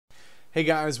Hey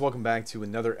guys, welcome back to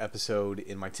another episode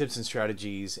in my tips and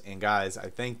strategies. And guys, I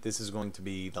think this is going to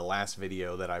be the last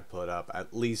video that I put up,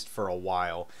 at least for a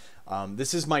while.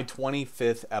 This is my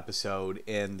 25th episode,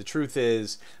 and the truth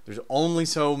is there's only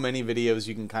so many videos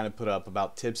you can kind of put up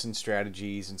about tips and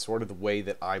strategies and sort of the way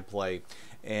that I play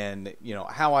and, you know,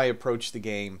 how I approach the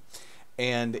game.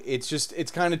 And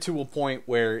it's kind of to a point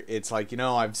where it's like, you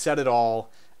know, I've said it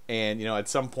all. And, you know, at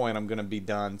some point I'm going to be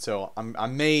done. So I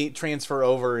may transfer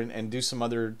over and do some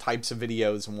other types of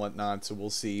videos and whatnot. So we'll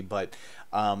see. But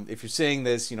if you're seeing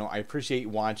this, you know, I appreciate you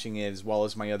watching it as well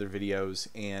as my other videos.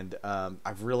 And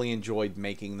I've really enjoyed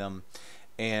making them.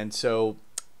 And so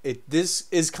this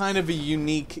is kind of a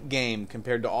unique game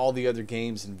compared to all the other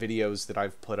games and videos that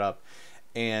I've put up.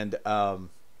 And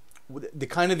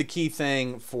the key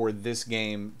thing for this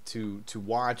game to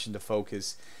watch and to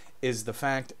focus is the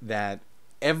fact that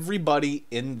everybody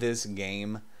in this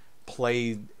game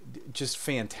played just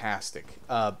fantastic.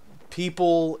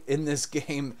 People in this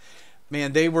game,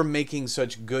 man, they were making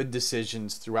such good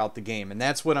decisions throughout the game. And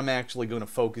that's what I'm actually going to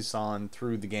focus on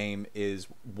through the game, is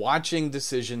watching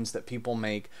decisions that people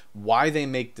make, why they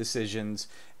make decisions.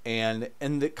 And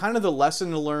the kind of the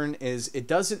lesson to learn is it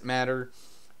doesn't matter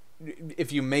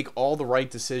if you make all the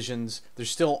right decisions, there's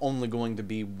still only going to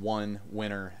be one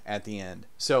winner at the end.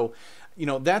 So, you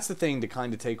know, that's the thing to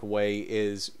kind of take away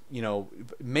is, you know,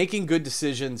 making good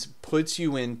decisions puts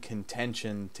you in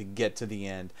contention to get to the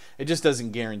end. It just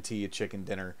doesn't guarantee a chicken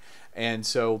dinner. And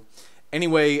so,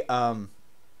 anyway, I'm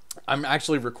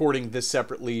actually recording this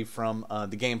separately from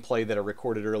the gameplay that I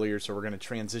recorded earlier, so we're going to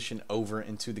transition over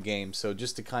into the game. So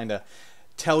just to kind of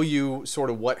tell you sort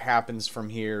of what happens from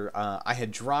here. I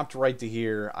had dropped right to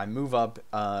here. I move up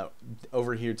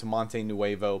over here to Monte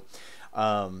Nuevo,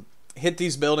 hit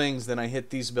these buildings, then I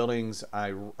hit these buildings.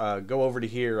 I go over to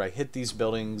here, I hit these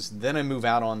buildings, then I move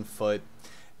out on foot,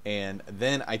 and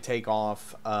then I take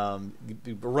off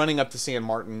running up to San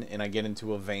Martin, and I get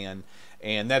into a van.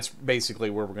 And that's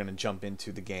basically where we're going to jump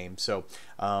into the game. So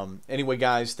anyway,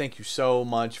 guys, thank you so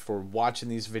much for watching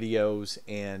these videos,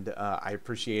 and I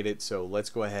appreciate it. So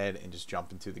let's go ahead and just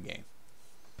jump into the game.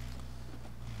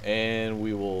 And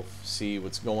we will see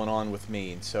what's going on with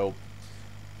me. So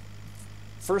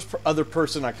first other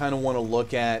person I kind of want to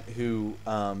look at who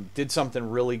did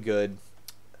something really good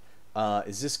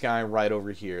is this guy right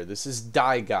over here. This is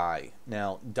Die Guy.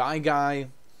 Now, Die Guy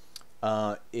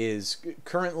is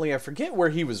currently, I forget where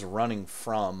he was running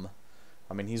from.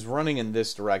 I mean, he's running in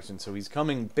this direction, so he's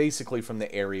coming basically from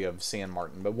the area of San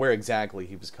Martin, but where exactly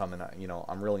he was coming, you know,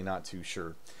 I'm really not too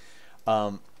sure.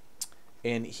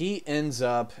 And he ends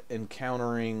up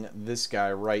encountering this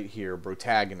guy right here,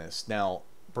 Protagonist. Now,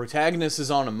 Protagonist is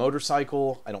on a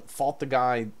motorcycle. I don't fault the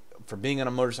guy for being on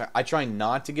a motorcycle. I try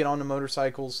not to get onto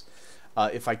motorcycles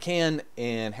if I can,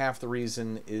 and half the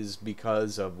reason is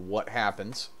because of what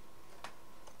happens.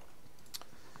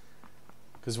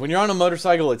 Because when you're on a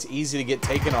motorcycle, it's easy to get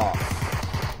taken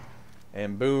off.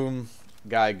 And boom,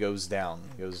 guy goes down.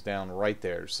 He goes down right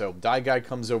there. So Die Guy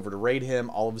comes over to raid him.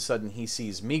 All of a sudden, he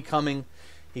sees me coming.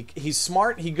 He's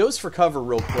smart. He goes for cover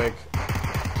real quick.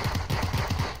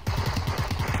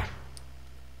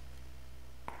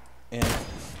 And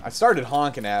I started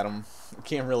honking at him. I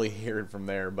can't really hear it from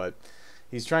there, but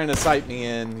he's trying to sight me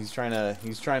in. He's trying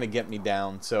to get me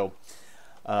down. So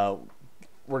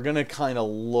we're going to kind of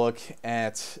look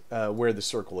at where the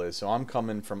circle is. So I'm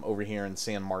coming from over here in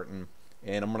San Martin,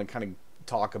 and I'm going to kind of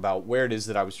talk about where it is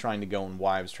that I was trying to go and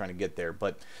why I was trying to get there.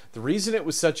 But the reason it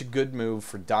was such a good move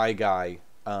for Die Guy,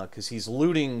 because he's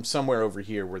looting somewhere over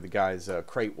here where the guy's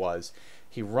crate was,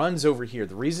 he runs over here.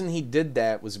 The reason he did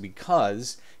that was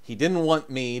because he didn't want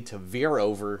me to veer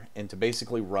over and to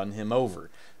basically run him over.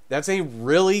 That's a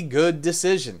really good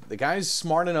decision. The guy's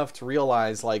smart enough to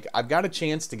realize, like, I've got a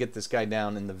chance to get this guy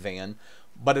down in the van,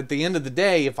 but at the end of the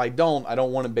day, if I don't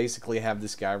want to basically have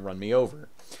this guy run me over.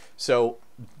 So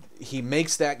he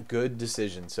makes that good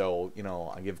decision. So, you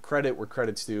know, I give credit where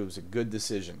credit's due. It was a good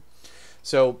decision.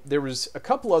 So there was a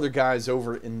couple other guys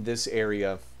over in this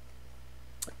area,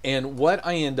 and what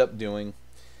I end up doing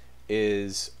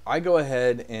is I go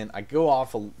ahead and I go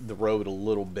off the road a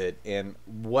little bit, and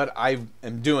what I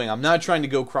am doing, I'm not trying to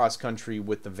go cross country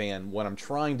with the van. What I'm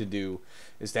trying to do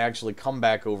is to actually come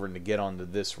back over and to get onto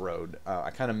this road. I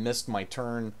kind of missed my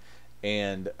turn,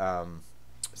 and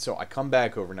so I come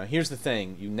back over. Now here's the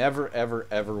thing, you never ever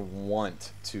ever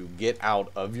want to get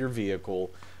out of your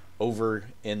vehicle over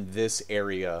in this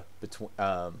area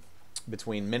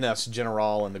between Minas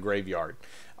General and the graveyard.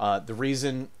 The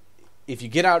reason, if you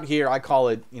get out here, I call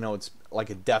it, you know, it's like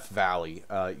a death valley.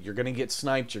 You're going to get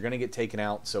sniped, you're going to get taken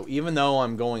out. So even though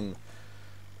I'm going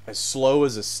as slow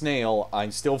as a snail, I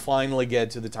still finally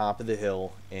get to the top of the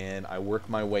hill and I work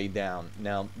my way down.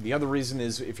 Now, the other reason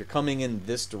is if you're coming in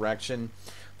this direction,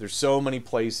 there's so many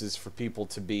places for people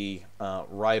to be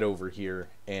right over here,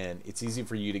 and it's easy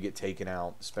for you to get taken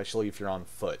out, especially if you're on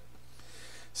foot.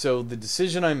 So the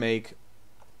decision I make,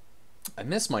 I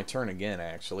missed my turn again,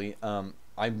 actually.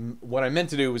 What I meant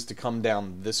to do was to come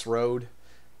down this road,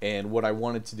 and what I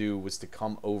wanted to do was to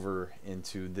come over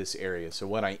into this area. So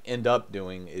what I end up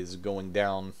doing is going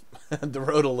down the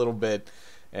road a little bit,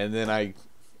 and then I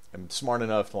am smart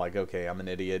enough to like, okay, I'm an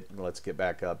idiot. Let's get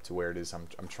back up to where it is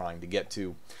I'm trying to get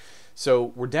to.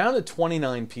 So we're down to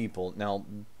 29 people. Now,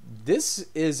 this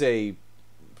is a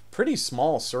pretty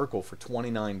small circle for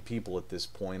 29 people at this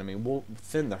point. I mean, we'll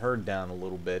thin the herd down a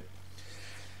little bit.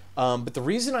 But the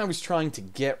reason I was trying to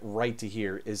get right to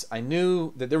here is I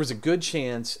knew that there was a good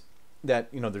chance that,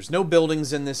 you know, there's no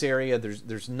buildings in this area.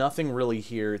 There's nothing really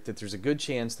here. That there's a good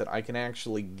chance that I can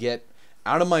actually get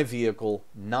out of my vehicle,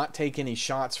 not take any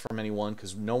shots from anyone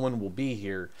because no one will be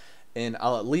here. And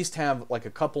I'll at least have like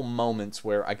a couple moments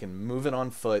where I can move it on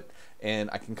foot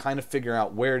and I can kind of figure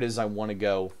out where it is I want to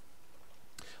go.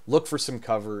 Look for some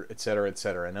cover, etc.,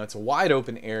 etc. Now, it's a wide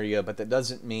open area, but that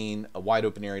doesn't mean a wide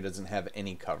open area doesn't have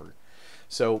any cover.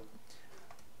 So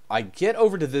I get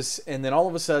over to this, and then all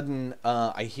of a sudden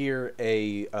I hear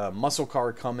a muscle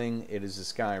car coming. It is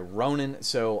this guy, Ronan.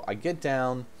 So I get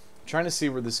down, trying to see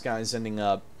where this guy's ending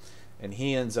up, and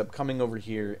he ends up coming over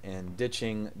here and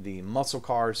ditching the muscle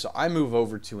car. So I move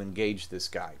over to engage this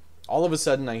guy. All of a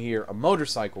sudden I hear a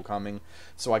motorcycle coming,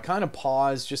 so I kind of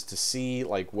pause just to see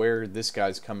like where this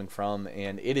guy's coming from,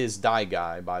 and it is Die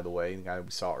Guy, by the way, the guy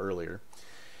we saw earlier.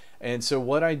 And so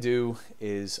what I do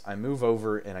is I move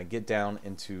over and I get down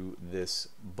into this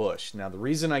bush. Now, the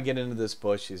reason I get into this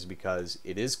bush is because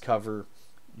it is cover,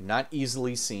 not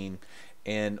easily seen,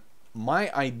 and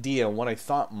my idea, what I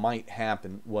thought might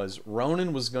happen, was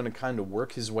Ronan was going to kind of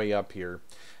work his way up here,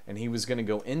 and he was going to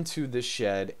go into this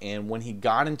shed, and when he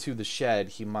got into the shed,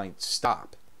 he might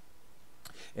stop.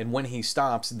 And when he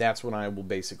stops, that's when I will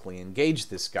basically engage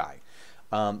this guy.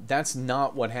 That's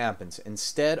not what happens.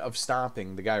 Instead of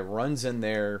stopping, the guy runs in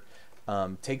there,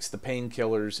 takes the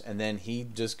painkillers, and then he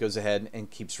just goes ahead and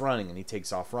keeps running, and he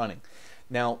takes off running.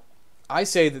 Now, I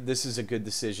say that this is a good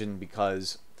decision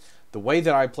because the way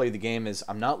that I play the game is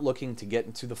I'm not looking to get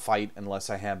into the fight unless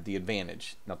I have the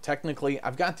advantage. Now, technically,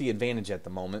 I've got the advantage at the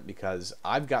moment because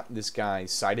I've got this guy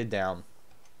sighted down.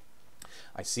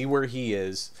 I see where he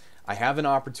is. I have an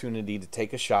opportunity to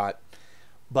take a shot,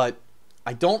 but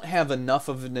I don't have enough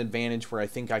of an advantage where I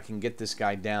think I can get this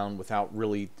guy down without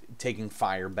really taking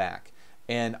fire back.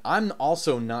 And I'm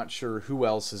also not sure who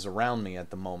else is around me at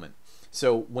the moment.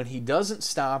 So when he doesn't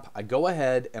stop, I go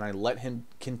ahead and I let him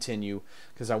continue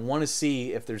because I want to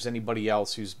see if there's anybody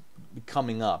else who's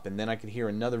coming up. And then I can hear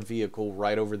another vehicle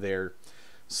right over there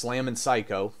slamming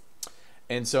Psycho.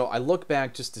 And so I look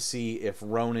back just to see if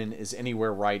Ronan is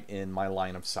anywhere right in my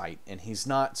line of sight. And he's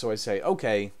not, so I say,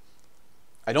 okay,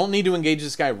 I don't need to engage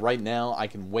this guy right now. I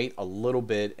can wait a little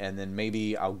bit and then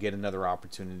maybe I'll get another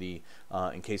opportunity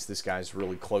in case this guy's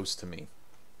really close to me.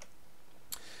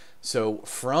 So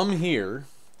from here,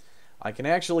 I can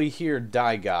actually hear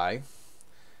Die Guy.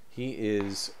 He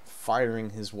is firing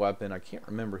his weapon. I can't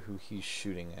remember who he's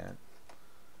shooting at.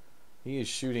 He is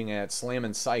shooting at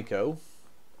Slammin' Psycho.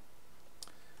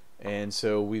 And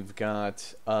so we've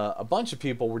got a bunch of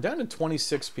people. We're down to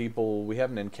 26 people. We have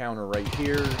an encounter right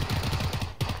here.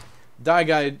 Die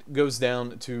Guy goes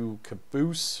down to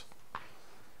Caboose.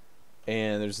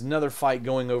 And there's another fight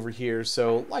going over here.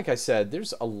 So, like I said,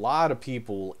 there's a lot of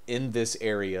people in this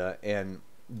area, and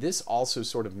this also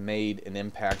sort of made an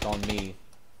impact on me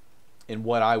in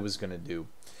what I was going to do.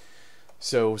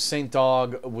 So, Saint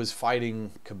Dog was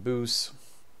fighting Caboose.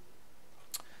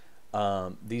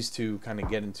 These two kind of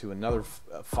get into another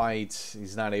fight.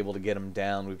 He's not able to get him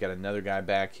down. We've got another guy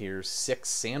back here, Six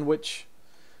Sandwich.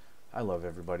 I love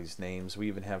everybody's names. We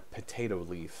even have Potato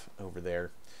Leaf over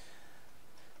there.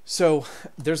 So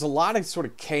there's a lot of sort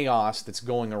of chaos that's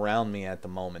going around me at the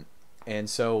moment. And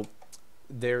so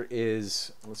there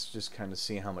is, let's just kind of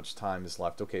see how much time is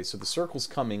left. Okay, so the circle's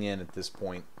coming in at this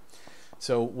point.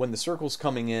 So when the circle's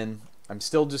coming in, I'm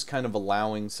still just kind of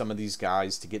allowing some of these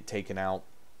guys to get taken out.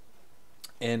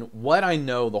 And what I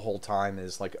know the whole time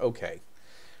is like, okay,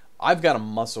 I've got a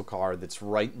muscle car that's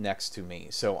right next to me.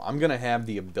 So I'm going to have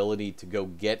the ability to go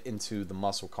get into the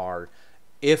muscle car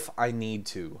if I need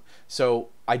to. So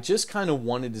I just kind of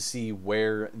wanted to see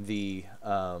where the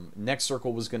next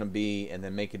circle was going to be and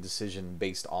then make a decision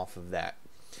based off of that.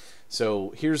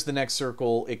 So here's the next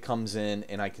circle. It comes in,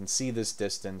 and I can see this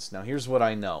distance. Now here's what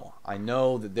I know. I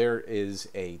know that there is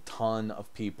a ton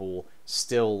of people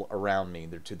still around me.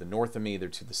 They're to the north of me, they're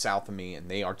to the south of me, and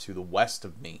they are to the west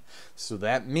of me. So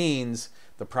that means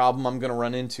the problem I'm going to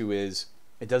run into is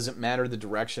it doesn't matter the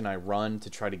direction I run to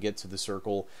try to get to the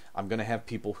circle. I'm going to have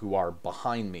people who are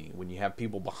behind me. When you have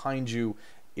people behind you,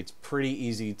 it's pretty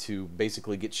easy to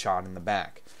basically get shot in the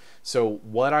back. So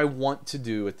what I want to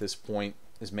do at this point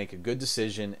is make a good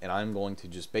decision, and I'm going to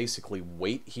just basically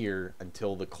wait here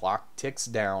until the clock ticks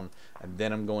down, and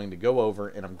then I'm going to go over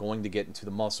and I'm going to get into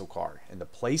the muscle car. And the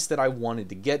place that I wanted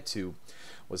to get to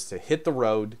was to hit the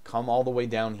road, come all the way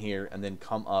down here, and then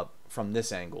come up from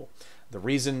this angle. The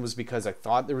reason was because I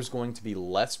thought there was going to be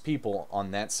less people on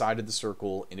that side of the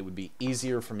circle, and it would be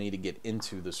easier for me to get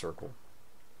into the circle.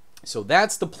 So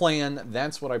that's the plan.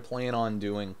 That's what I plan on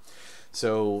doing.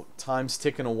 So time's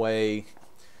ticking away.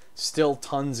 Still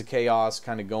tons of chaos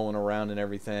kind of going around and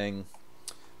everything.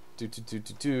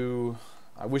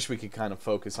 I wish we could kind of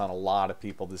focus on a lot of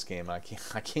people this game. I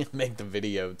can't make the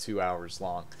video 2 hours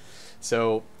long.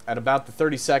 So at about the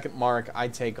 30-second mark, I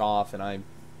take off and I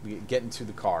get into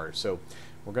the car. So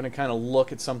we're going to kind of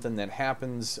look at something that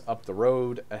happens up the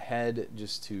road ahead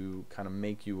just to kind of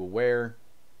make you aware.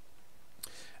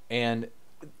 And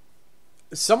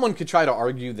someone could try to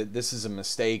argue that this is a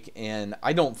mistake, and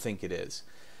I don't think it is.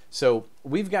 So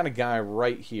we've got a guy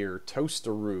right here,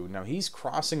 Toasteroo. Now he's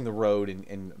crossing the road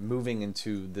and moving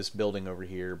into this building over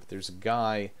here. But there's a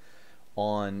guy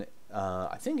on,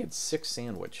 I think it's 6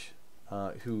 Sandwich,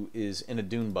 who is in a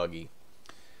dune buggy.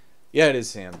 Yeah, it is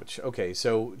Sandwich. Okay,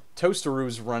 so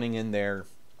Toasteroo's running in there.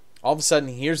 All of a sudden,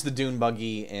 he hears the dune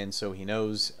buggy, and so he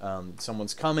knows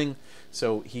someone's coming.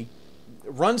 So he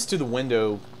runs to the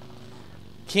window,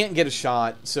 can't get a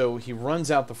shot, so he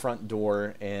runs out the front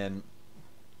door, and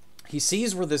he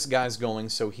sees where this guy's going,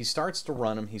 so he starts to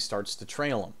run him, he starts to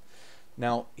trail him.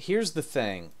 Now, here's the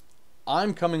thing.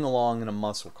 I'm coming along in a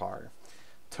muscle car.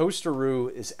 Toasteroo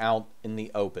is out in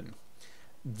the open.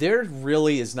 There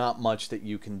really is not much that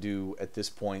you can do at this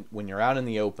point when you're out in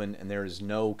the open and there is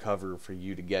no cover for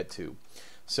you to get to.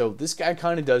 So this guy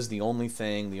kind of does the only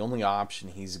thing, the only option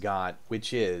he's got,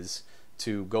 which is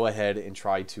to go ahead and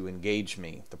try to engage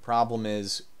me. The problem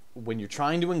is, when you're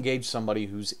trying to engage somebody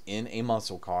who's in a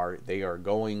muscle car, they are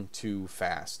going too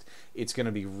fast. It's going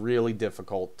to be really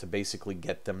difficult to basically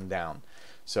get them down.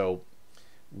 So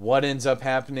what ends up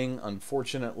happening,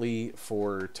 unfortunately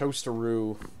for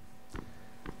Toasteroo,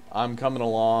 I'm coming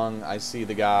along, I see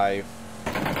the guy,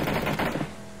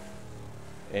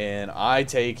 and I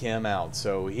take him out.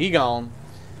 So he gone.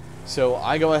 So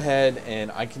I go ahead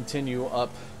and I continue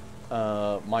up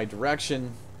my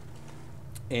direction,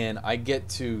 and I get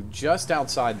to just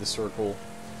outside the circle,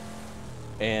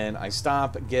 and I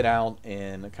stop, get out,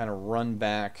 and kind of run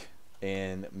back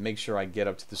and make sure I get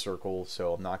up to the circle,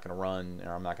 so I'm not going to run,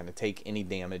 or I'm not going to take any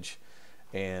damage,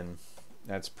 and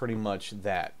that's pretty much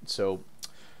that. So,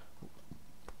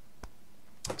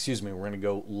 excuse me, we're going to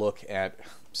go look at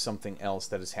something else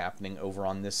that is happening over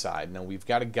on this side. Now, we've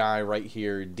got a guy right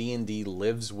here, D&D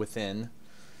Lives Within,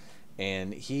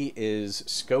 and he is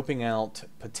scoping out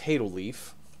Potato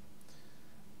Leaf,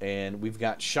 and we've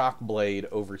got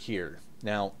Shockblade over here.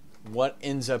 Now, what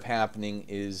ends up happening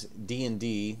is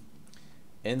D&D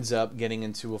ends up getting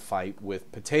into a fight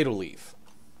with Potato Leaf.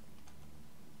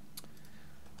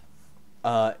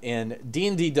 And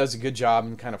D&D does a good job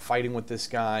in kind of fighting with this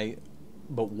guy,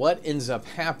 but what ends up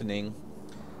happening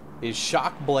is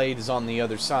Shockblade is on the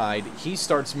other side. He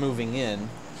starts moving in.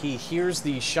 He hears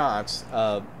these shots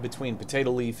between Potato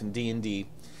Leaf and D&D,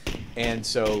 and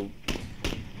so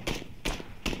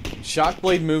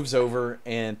Shockblade moves over,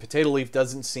 and Potato Leaf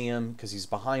doesn't see him because he's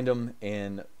behind him,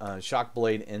 and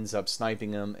Shockblade ends up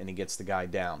sniping him, and he gets the guy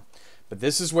down. But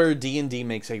this is where D&D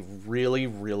makes a really,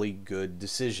 really good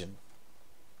decision.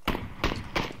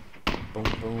 Boom,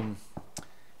 boom.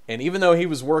 And even though he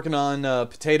was working on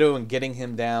Potato and getting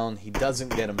him down, he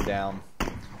doesn't get him down.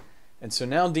 And so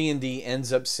now D&D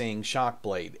ends up seeing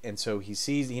Shockblade, and so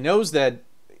he knows that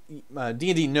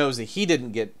D&D knows that he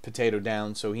didn't get Potato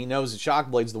down, so he knows that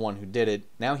Shockblade's the one who did it.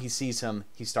 Now he sees him,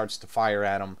 he starts to fire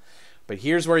at him. But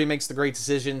here's where he makes the great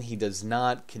decision. He does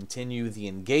not continue the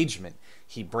engagement.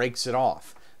 He breaks it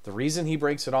off. The reason he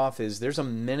breaks it off is there's a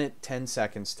minute 10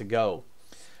 seconds to go.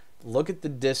 Look at the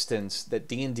distance that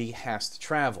D&D has to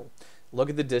travel. Look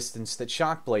at the distance that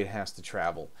Shockblade has to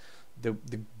travel. The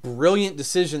brilliant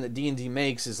decision that D&D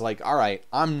makes is like, all right,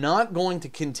 I'm not going to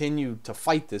continue to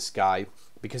fight this guy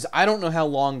because I don't know how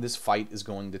long this fight is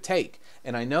going to take.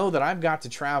 And I know that I've got to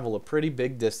travel a pretty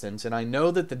big distance, and I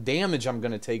know that the damage I'm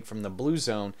going to take from the blue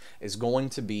zone is going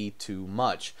to be too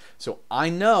much. So I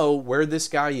know where this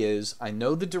guy is. I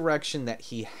know the direction that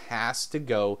he has to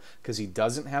go because he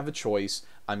doesn't have a choice.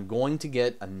 I'm going to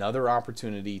get another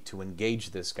opportunity to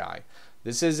engage this guy.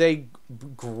 This is a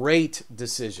great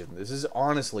decision. This is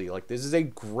honestly, like, this is a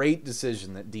great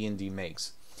decision that D&D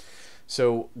makes.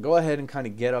 So go ahead and kind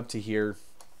of get up to here.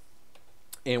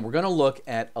 And we're going to look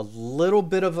at a little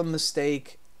bit of a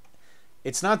mistake.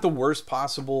 It's not the worst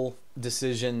possible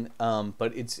decision,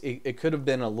 but it could have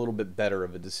been a little bit better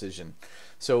of a decision.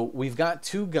 So we've got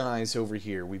two guys over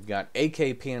here. We've got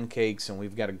AK Pancakes, and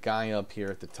we've got a guy up here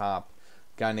at the top,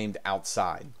 a guy named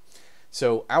Outside.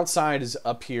 So Outside is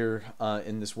up here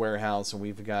in this warehouse, and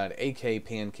we've got AK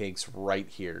Pancakes right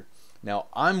here. Now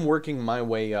I'm working my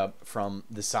way up from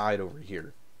the side over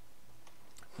here.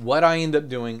 What I end up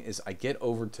doing is I get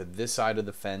over to this side of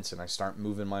the fence and I start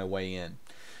moving my way in.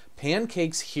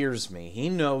 Pancakes hears me. He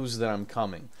knows that I'm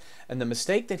coming. And the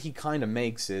mistake that he kind of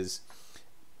makes is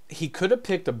he could have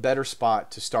picked a better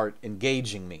spot to start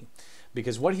engaging me.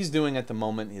 Because what he's doing at the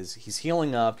moment is he's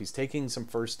healing up. He's taking some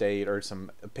first aid or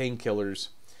some painkillers.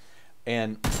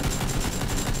 And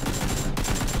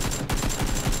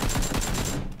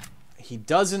he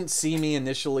doesn't see me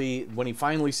initially. When he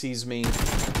finally sees me,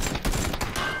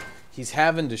 he's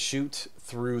having to shoot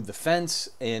through the fence,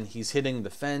 and he's hitting the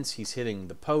fence, he's hitting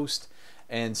the post,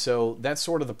 and so that's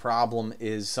sort of the problem,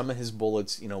 is some of his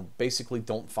bullets, you know, basically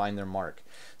don't find their mark.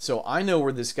 So I know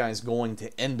where this guy's going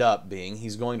to end up being.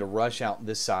 He's going to rush out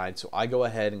this side, so I go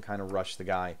ahead and kind of rush the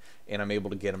guy, and I'm able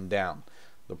to get him down.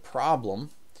 The problem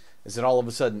is that all of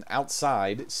a sudden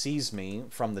Outside sees me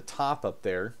from the top up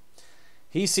there.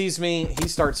 He sees me, he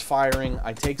starts firing,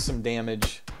 I take some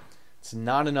damage. It's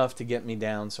not enough to get me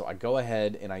down, so I go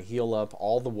ahead and I heal up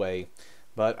all the way.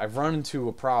 But I've run into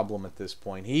a problem at this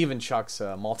point. He even chucks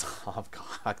a Molotov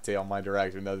cocktail my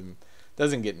direction.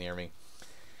 Doesn't get near me.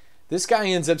 This guy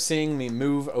ends up seeing me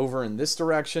move over in this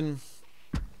direction.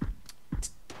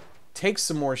 Takes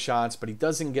some more shots, but he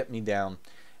doesn't get me down.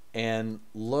 And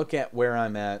look at where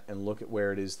I'm at, and look at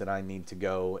where it is that I need to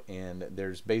go, and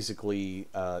there's basically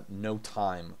no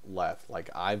time left. Like,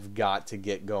 I've got to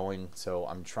get going, so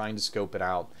I'm trying to scope it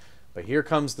out. But here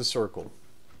comes the circle.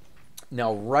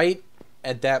 Now, right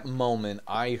at that moment,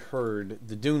 I heard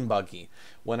the dune buggy.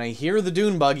 When I hear the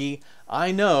dune buggy,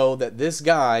 I know that this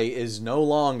guy is no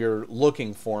longer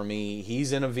looking for me.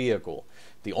 He's in a vehicle.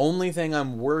 The only thing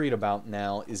I'm worried about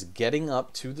now is getting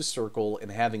up to the circle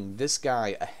and having this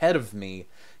guy ahead of me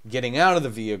getting out of the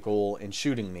vehicle and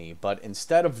shooting me. But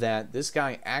instead of that, this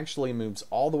guy actually moves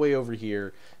all the way over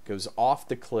here, goes off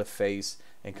the cliff face,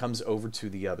 and comes over to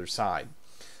the other side.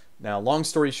 Now, long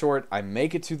story short, I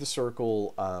make it to the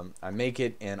circle, I make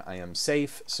it, and I am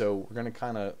safe. So we're going to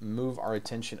kind of move our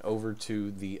attention over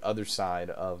to the other side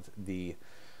of the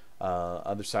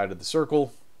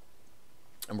circle.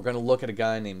 And we're going to look at a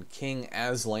guy named King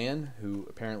Aslan, who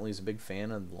apparently is a big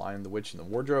fan of The Lion, the Witch, and the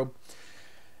Wardrobe.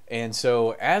 And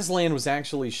so Aslan was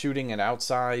actually shooting at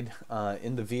Outside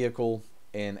in the vehicle.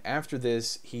 And after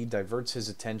this, he diverts his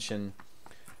attention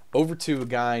over to a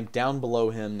guy down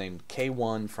below him named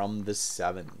K1 from the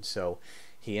 7. So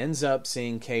he ends up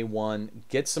seeing K1,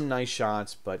 gets some nice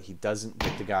shots, but he doesn't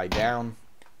get the guy down.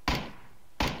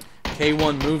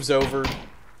 K1 moves over,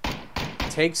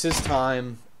 takes his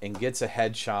time, and gets a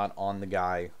headshot on the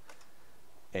guy,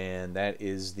 and that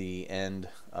is the end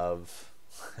of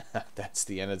that's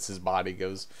the end as his body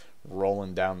goes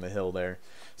rolling down the hill there.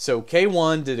 So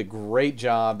K1 did a great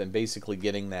job in basically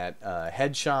getting that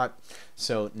headshot.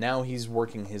 So now he's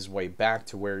working his way back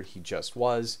to where he just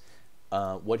was.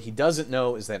 What he doesn't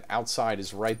know is that Outside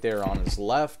is right there on his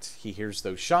left. He hears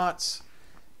those shots,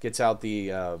 gets out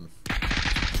the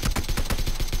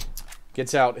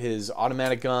gets out his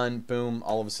automatic gun, boom,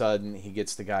 all of a sudden he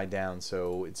gets the guy down.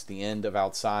 So it's the end of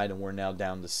Outside, and we're now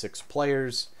down to 6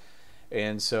 players.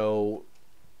 And so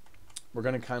we're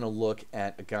going to kind of look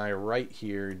at a guy right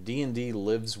here, D&D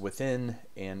Lives Within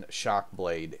and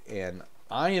Shockblade. And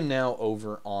I am now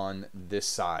over on this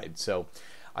side. So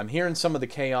I'm hearing some of the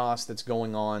chaos that's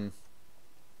going on.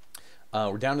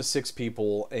 We're down to 6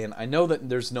 people, and I know that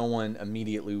there's no one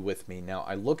immediately with me. Now,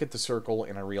 I look at the circle,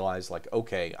 and I realize, like,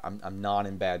 okay, I'm not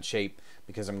in bad shape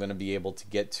because I'm going to be able to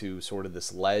get to sort of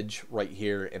this ledge right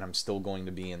here, and I'm still going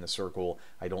to be in the circle.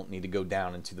 I don't need to go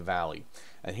down into the valley.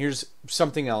 And here's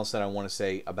something else that I want to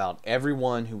say about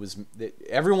everyone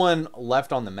everyone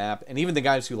left on the map, and even the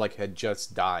guys who, like, had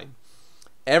just died.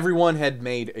 Everyone had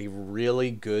made a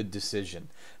really good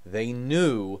decision. They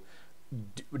knew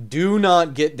do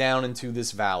not get down into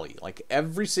this valley. Like,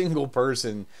 every single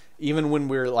person, even when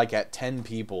we're like at 10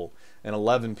 people and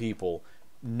 11 people,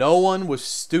 no one was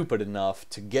stupid enough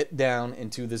to get down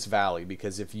into this valley,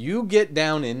 because if you get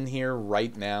down in here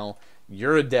right now,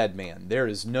 you're a dead man. There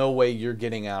is no way you're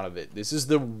getting out of it. This is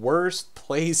the worst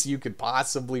place you could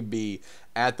possibly be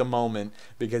at the moment,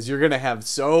 because you're going to have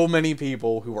so many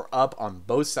people who are up on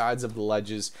both sides of the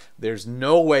ledges. There's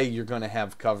no way you're going to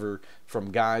have cover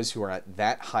from guys who are at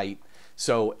that height.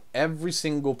 So every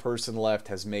single person left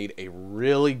has made a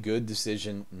really good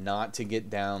decision not to get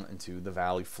down into the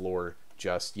valley floor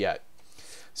just yet.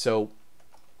 So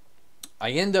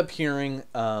I end up hearing,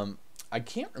 I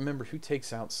can't remember who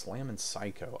takes out Slammin'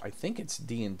 Psycho. I think it's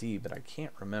D&D, but I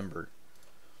can't remember.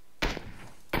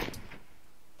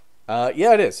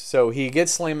 Yeah, it is. So he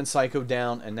gets Slammin' Psycho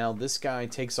down, and now this guy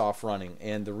takes off running.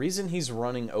 And the reason he's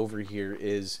running over here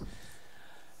is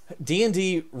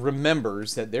D&D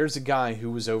remembers that there's a guy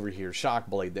who was over here,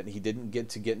 Shockblade, that he didn't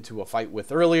get into a fight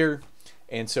with earlier.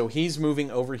 And so he's moving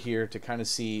over here to kind of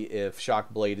see if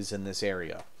Shockblade is in this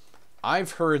area.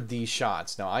 I've heard these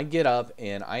shots. Now, I get up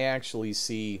and I actually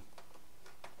see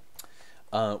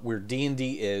where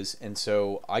D&D is. And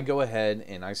so I go ahead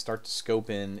and I start to scope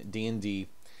in D&D.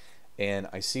 And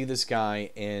I see this guy,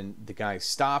 and the guy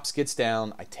stops, gets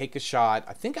down. I take a shot.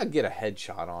 I think I get a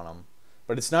headshot on him,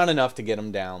 but it's not enough to get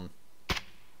him down.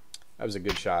 That was a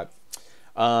good shot.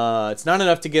 It's not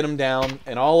enough to get him down,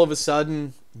 and all of a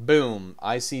sudden, boom,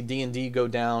 I see D&D go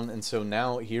down. And so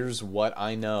now here's what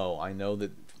I know. I know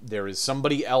that there is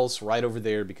somebody else right over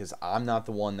there, because I'm not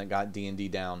the one that got D&D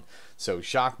down. So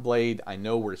Shockblade, I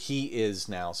know where he is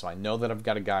now, so I know that I've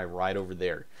got a guy right over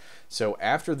there. So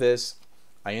after this,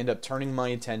 I end up turning my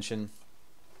attention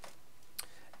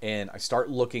and I start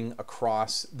looking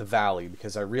across the valley,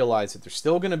 because I realize that there's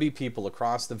still going to be people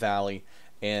across the valley,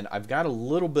 and I've got a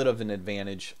little bit of an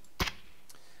advantage.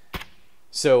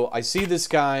 So I see this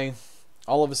guy.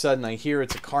 All of a sudden I hear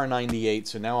it's a Car 98,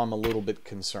 so now I'm a little bit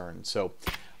concerned. So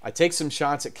I take some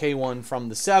shots at K1 from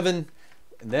the 7,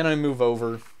 and then I move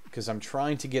over because I'm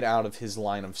trying to get out of his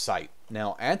line of sight.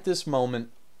 Now at this moment,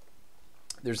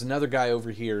 there's another guy over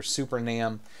here, Super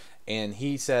Nam, and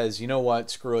he says, you know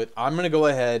what, screw it. I'm going to go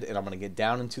ahead and I'm going to get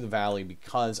down into the valley,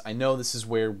 because I know this is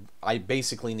where I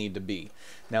basically need to be.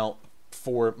 Now,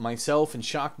 for myself and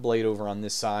Shockblade over on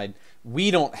this side,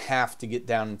 we don't have to get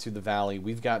down into the valley.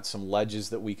 We've got some ledges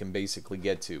that we can basically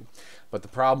get to. But the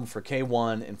problem for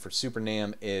K1 and for Super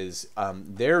Nam is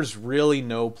there's really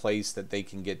no place that they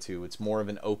can get to. It's more of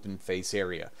an open face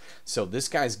area. So this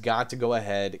guy's got to go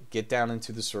ahead, get down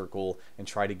into the circle, and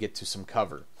try to get to some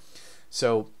cover.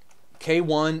 So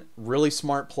K1, really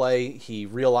smart play. He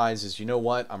realizes, you know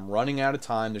what, I'm running out of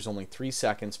time. There's only 3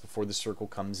 seconds before the circle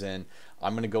comes in.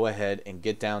 I'm going to go ahead and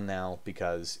get down now,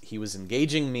 because he was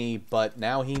engaging me, but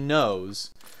now he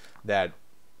knows that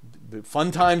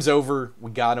fun time's over. We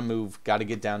got to move, got to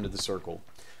get down to the circle.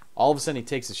 All of a sudden, he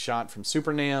takes a shot from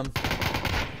Super Nam.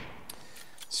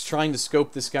 He's trying to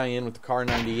scope this guy in with the Car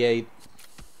 98.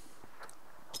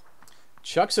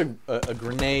 Chucks a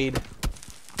grenade.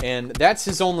 And that's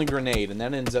his only grenade, and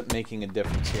that ends up making a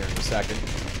difference here in a second.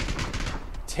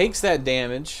 Takes that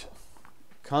damage,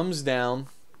 comes down.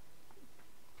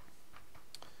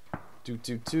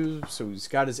 So he's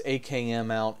got his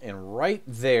AKM out, and right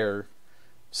there,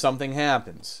 something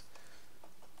happens.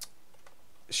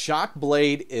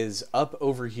 Shockblade is up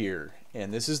over here,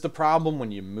 and this is the problem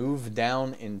when you move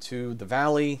down into the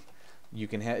valley. You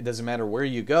can it doesn't matter where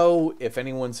you go. If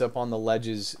anyone's up on the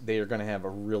ledges, they are going to have a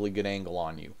really good angle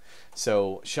on you.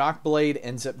 So Shockblade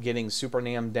ends up getting Super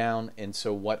Nam down, and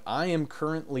so what I am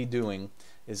currently doing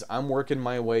is I'm working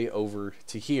my way over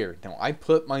to here. Now I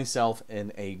put myself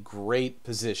in a great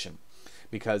position,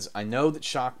 because I know that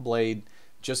Shockblade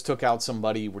just took out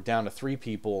somebody. We're down to 3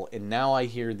 people, and now I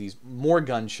hear these more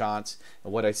gunshots,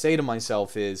 and what I say to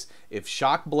myself is, if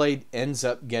Shockblade ends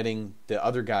up getting the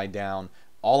other guy down,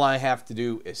 all I have to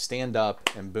do is stand up,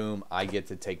 and boom, I get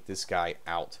to take this guy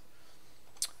out.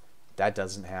 That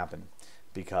doesn't happen,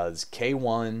 because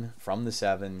K1 from the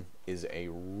 7 is a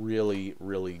really,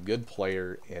 really good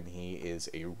player, and he is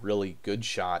a really good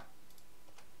shot.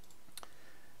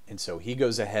 And so he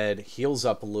goes ahead, heals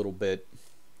up a little bit,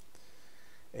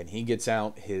 and he gets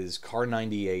out his Car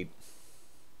 98,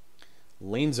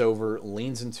 leans over,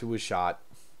 leans into a shot,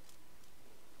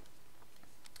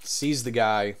 sees the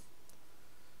guy,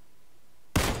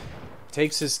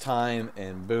 takes his time,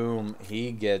 and boom,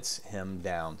 he gets him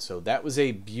down. So that was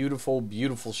a beautiful,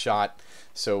 beautiful shot.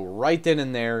 So right then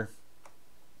and there,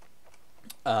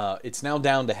 it's now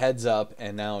down to heads up,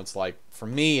 and now it's like, for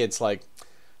me, it's like,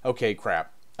 okay,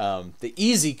 crap. The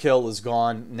easy kill is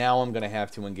gone. Now I'm going to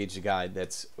have to engage the guy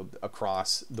that's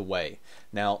across the way.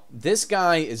 Now, this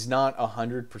guy is not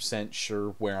 100% sure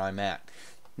where I'm at.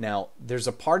 Now, there's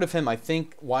a part of him, I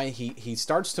think, why he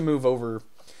starts to move over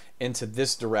into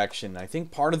this direction. I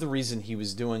think part of the reason he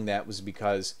was doing that was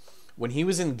because when he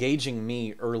was engaging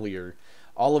me earlier,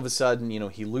 all of a sudden, you know,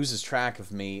 he loses track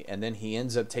of me, and then he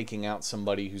ends up taking out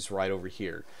somebody who's right over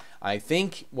here. I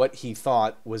think what he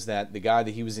thought was that the guy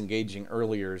that he was engaging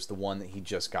earlier is the one that he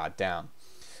just got down.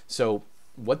 So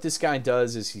what this guy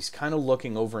does is he's kind of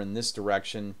looking over in this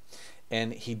direction,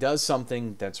 and he does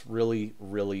something that's really,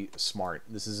 really smart.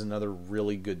 This is another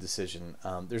really good decision.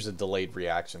 There's a delayed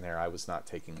reaction there. I was not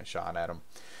taking a shot at him.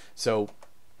 So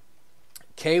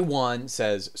K1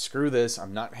 says, screw this,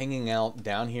 I'm not hanging out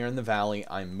down here in the valley,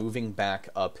 I'm moving back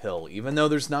uphill. Even though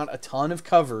there's not a ton of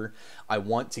cover, I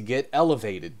want to get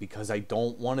elevated because I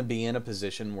don't want to be in a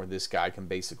position where this guy can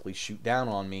basically shoot down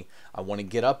on me. I want to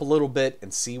get up a little bit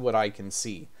and see what I can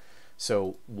see.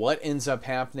 So what ends up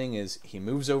happening is he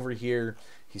moves over here,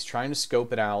 he's trying to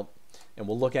scope it out, and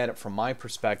we'll look at it from my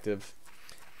perspective.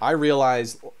 I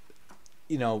realize,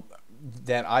 you know,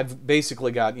 that I've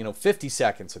basically got, you know, 50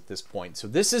 seconds at this point. So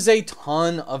this is a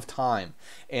ton of time.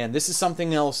 And this is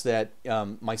something else that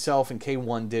myself and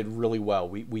K1 did really well.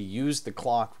 We used the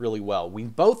clock really well. We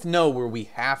both know where we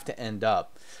have to end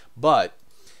up. But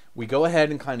we go ahead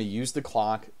and kind of use the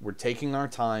clock. We're taking our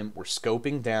time. We're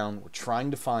scoping down. We're trying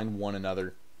to find one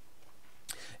another.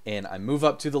 And I move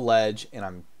up to the ledge, and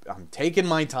I'm taking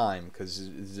my time because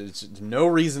there's no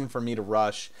reason for me to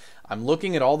rush. I'm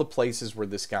looking at all the places where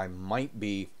this guy might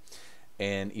be,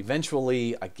 and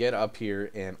eventually I get up here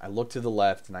and I look to the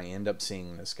left and I end up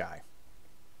seeing this guy.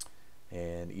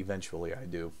 And eventually I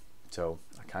do. So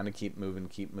I kind of keep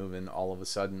moving. All of a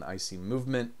sudden I see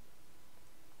movement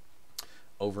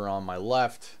over on my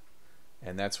left,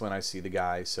 and that's when I see the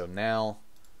guy. So now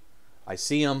I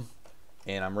see him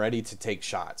and I'm ready to take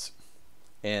shots.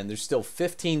 And there's still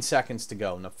 15 seconds to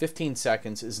go. Now 15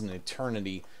 seconds is an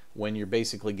eternity when you're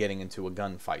basically getting into a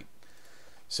gunfight.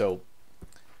 So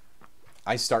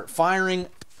I start firing.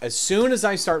 As soon as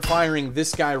I start firing,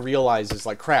 this guy realizes,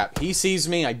 like, crap, he sees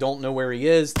me, I don't know where he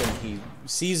is. Then he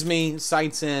sees me,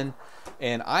 sights in,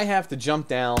 and I have to jump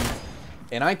down,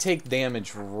 and I take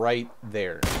damage right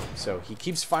there. So he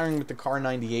keeps firing with the Kar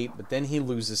 98, but then he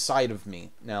loses sight of me.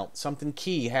 Now something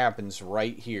key happens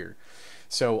right here.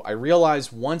 So I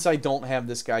realize once I don't have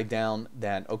this guy down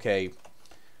that, okay,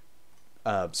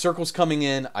 circle's coming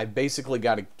in, I basically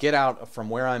got to get out from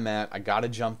where I'm at, I got to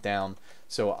jump down.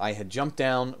 So I had jumped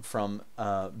down from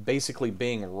basically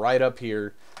being right up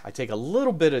here. I take a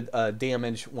little bit of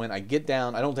damage when I get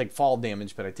down. I don't take fall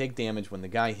damage, but I take damage when the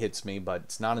guy hits me, but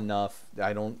it's not enough.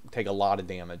 I don't take a lot of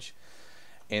damage.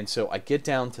 And so I get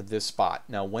down to this spot.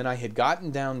 Now when I had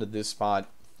gotten down to this spot,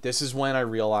 this is when I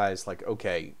realized, like,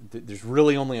 okay, there's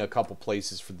really only a couple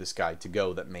places for this guy to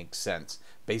go that makes sense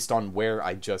based on where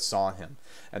I just saw him.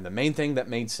 And the main thing that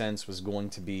made sense was going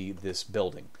to be this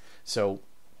building. So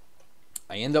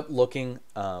I end up looking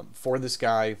for this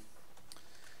guy.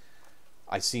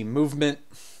 I see movement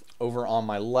over on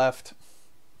my left.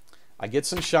 I get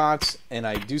some shots and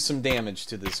I do some damage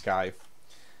to this guy.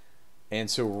 And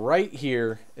so right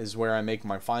here is where I make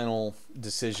my final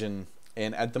decision.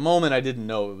 And at the moment, I didn't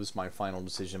know it was my final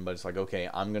decision, but it's like, okay,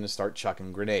 I'm going to start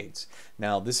chucking grenades.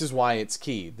 Now, this is why it's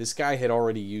key. This guy had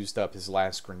already used up his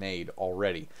last grenade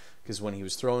already, because when he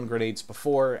was throwing grenades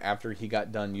before, after he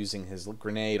got done using his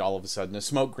grenade, all of a sudden a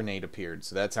smoke grenade appeared.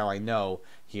 So that's how I know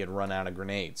he had run out of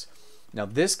grenades. Now,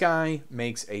 this guy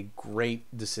makes a great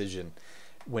decision.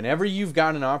 Whenever you've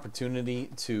got an opportunity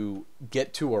to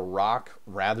get to a rock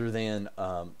rather than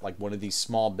like one of these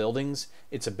small buildings,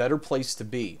 it's a better place to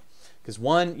be. Because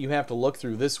one, you have to look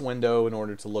through this window in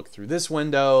order to look through this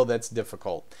window. That's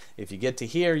difficult. If you get to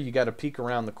here, you got to peek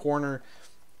around the corner,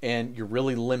 and you're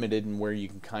really limited in where you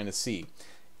can kind of see.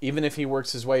 Even if he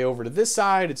works his way over to this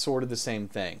side, it's sort of the same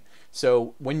thing.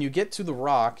 So when you get to the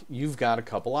rock, you've got a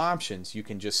couple options. You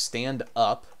can just stand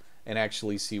up and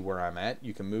actually see where I'm at.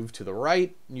 You can move to the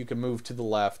right, you can move to the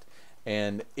left,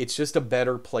 and it's just a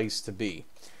better place to be.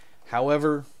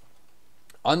 However,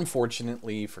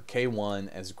 unfortunately for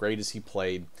K1, as great as he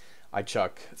played, I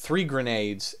chuck 3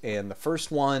 grenades, and the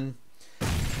first one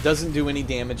doesn't do any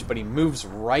damage, but he moves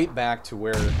right back to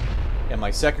where, and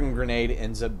my second grenade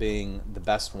ends up being the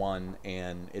best one,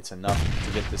 and it's enough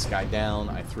to get this guy down.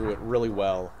 I threw it really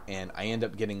well, and I end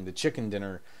up getting the chicken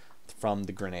dinner from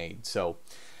the grenade. So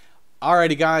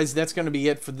Alrighty guys, that's going to be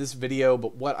it for this video,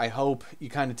 but what I hope you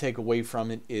kind of take away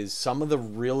from it is some of the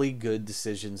really good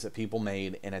decisions that people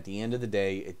made, and at the end of the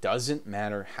day, it doesn't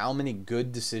matter how many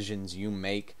good decisions you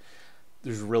make,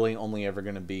 there's really only ever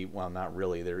going to be, well, not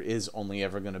really, there is only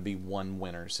ever going to be one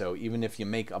winner. So even if you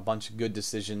make a bunch of good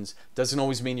decisions, doesn't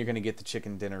always mean you're going to get the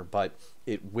chicken dinner, but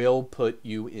it will put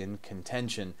you in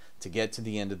contention to get to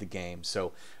the end of the game.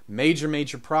 So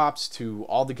major props to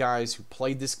all the guys who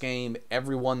played this game.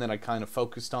 Everyone that I kind of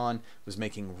focused on was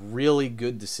making really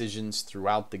good decisions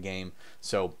throughout the game.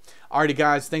 So alrighty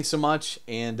guys, thanks so much,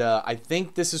 and I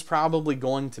think this is probably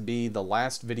going to be the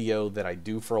last video that I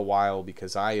do for a while,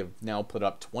 because I have now put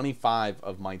up 25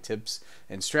 of my tips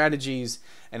and strategies,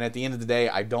 and at the end of the day,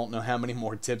 I don't know how many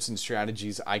more tips and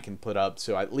strategies I can put up.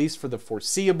 So at least for the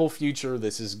foreseeable future,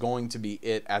 this is going to be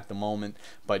it at the moment.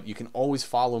 But you can always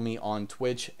follow me on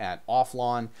Twitch at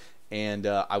Offlawnn, and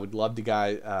I would love to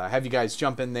have you guys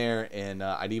jump in there, and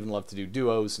I'd even love to do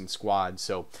duos and squads.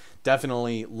 So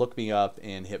definitely look me up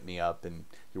and hit me up, and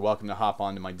you're welcome to hop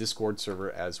onto my Discord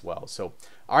server as well. So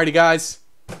alrighty guys,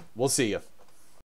 we'll see you.